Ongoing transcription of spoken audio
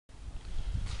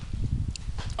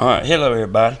Alright, hello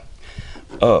everybody.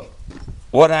 Uh,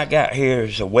 what I got here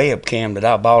is a webcam that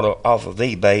I bought off of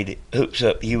eBay that hooks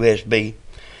up USB.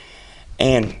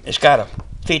 And it's got a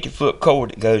 50-foot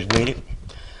cord that goes with it.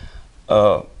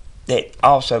 That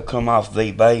also come off of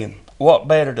eBay. And what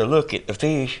better to look at the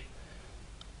fish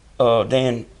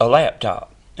than a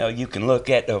laptop. You can look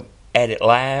at it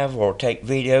live or take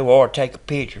video or take a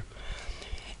picture.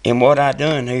 And what I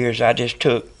done here is I just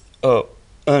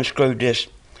unscrewed this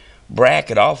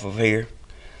bracket off of here,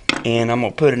 and I'm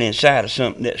going to put it inside of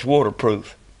something that's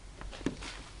waterproof.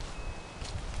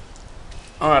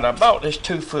 Alright, I bought this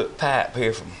 2-foot pipe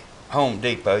here from Home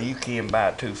Depot. You can buy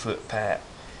a 2-foot pipe.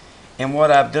 And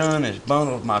what I've done is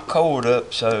bundled my cord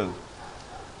up, so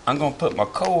I'm going to put my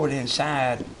cord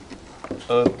inside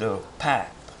of the pipe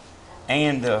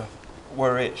and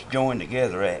where it's joined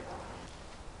together at.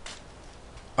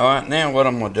 Alright, now what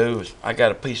I'm going to do is I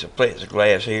got a piece of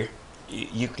plexiglass here.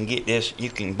 You can get this, you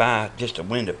can buy just a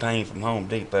window pane from Home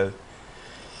Depot.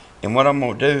 And what I'm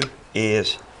going to do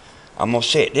is I'm going to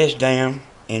set this down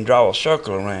and draw a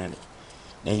circle around it.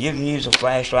 Now you can use a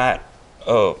flashlight,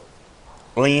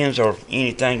 lens, or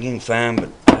anything you can find, but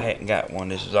I hadn't got one.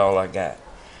 This is all I got.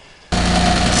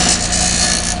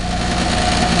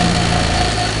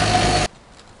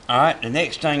 Alright, the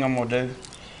next thing I'm going to do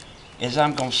is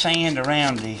I'm going to sand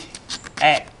around the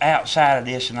outside of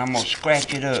this, and I'm going to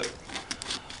scratch it up.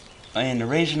 And the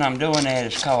reason I'm doing that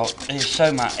is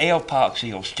so my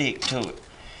epoxy will stick to it.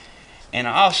 And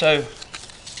I also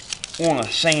want to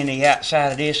sand the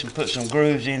outside of this and put some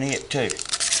grooves in it too.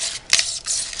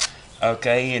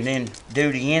 Okay, and then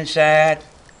do the inside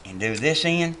and do this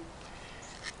end,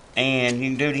 and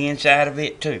you can do the inside of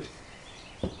it too.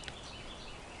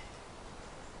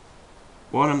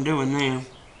 What I'm doing now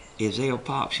is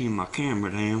epoxying my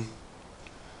camera down,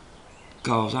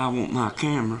 because I want my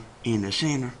camera in the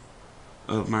center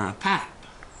of my pipe.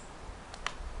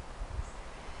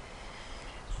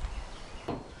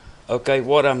 Okay,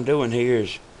 what I'm doing here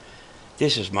is,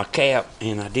 this is my cap,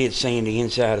 and I did sand the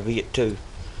inside of it too,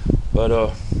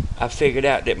 but I figured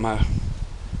out that my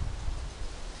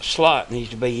slot needs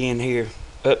to be in here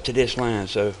up to this line,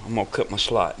 so I'm gonna cut my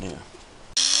slot now.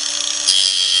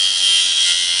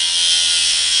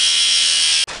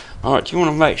 Alright, you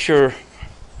want to make sure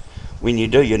when you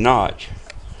do your notch,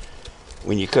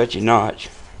 when you cut your notch,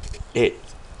 that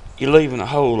you're leaving a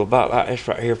hole about like this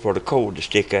right here for the cord to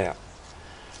stick out.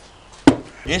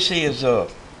 This is a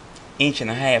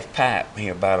 1.5-inch pipe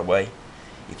here, by the way.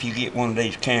 If you get one of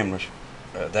these cameras,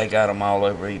 they got them all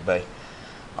over eBay.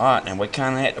 Alright, now we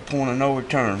kind of at the point of no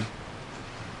return.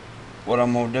 What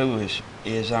I'm going to do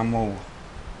is I'm going to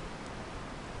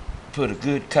put a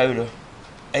good coat of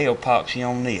epoxy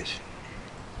on this.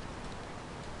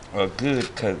 A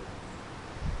good coat.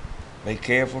 Be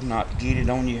careful not to get it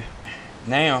on you.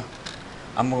 Now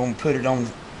I'm going to put it on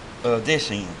this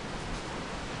end.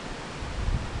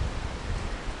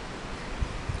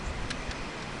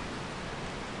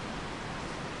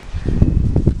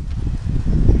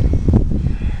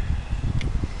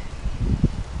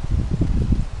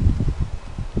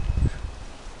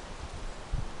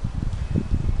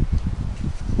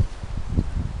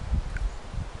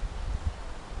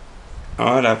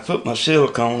 Alright, I put my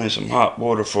silicone in some hot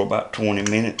water for about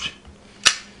 20 minutes.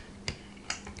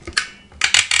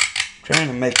 Trying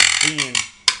to make it thin.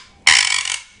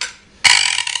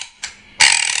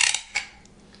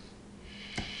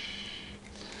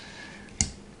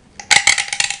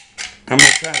 I'm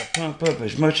going to try to pump up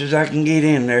as much as I can get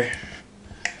in there.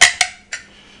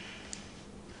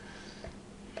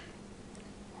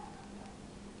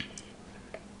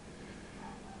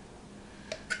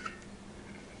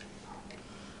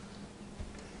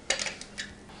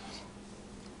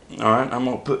 Alright, I'm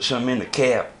going to put some in the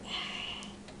cap.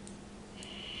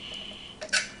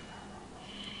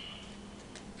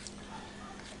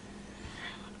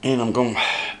 And I'm going to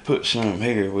put some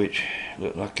here, which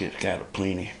look like it's got a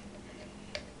plenty.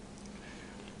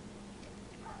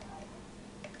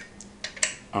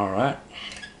 Alright.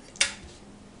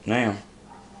 Now,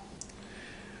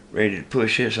 ready to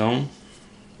push this on.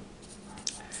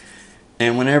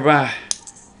 And whenever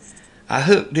I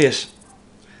hooked this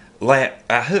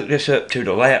up to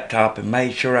the laptop and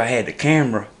made sure I had the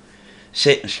camera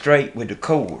sitting straight with the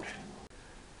cord.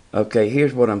 Okay,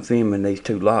 here's what I'm filming, these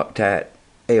two Loctite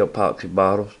epoxy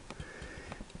bottles.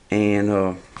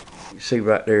 And you see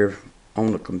right there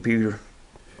on the computer,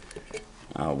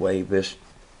 I'll wave this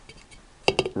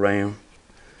around.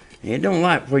 And it don't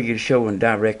like for you to showing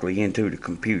directly into the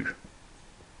computer.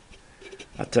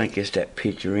 I think it's that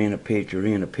picture in a picture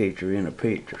in a picture in a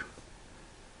picture.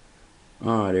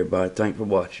 Alright everybody, thanks for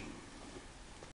watching.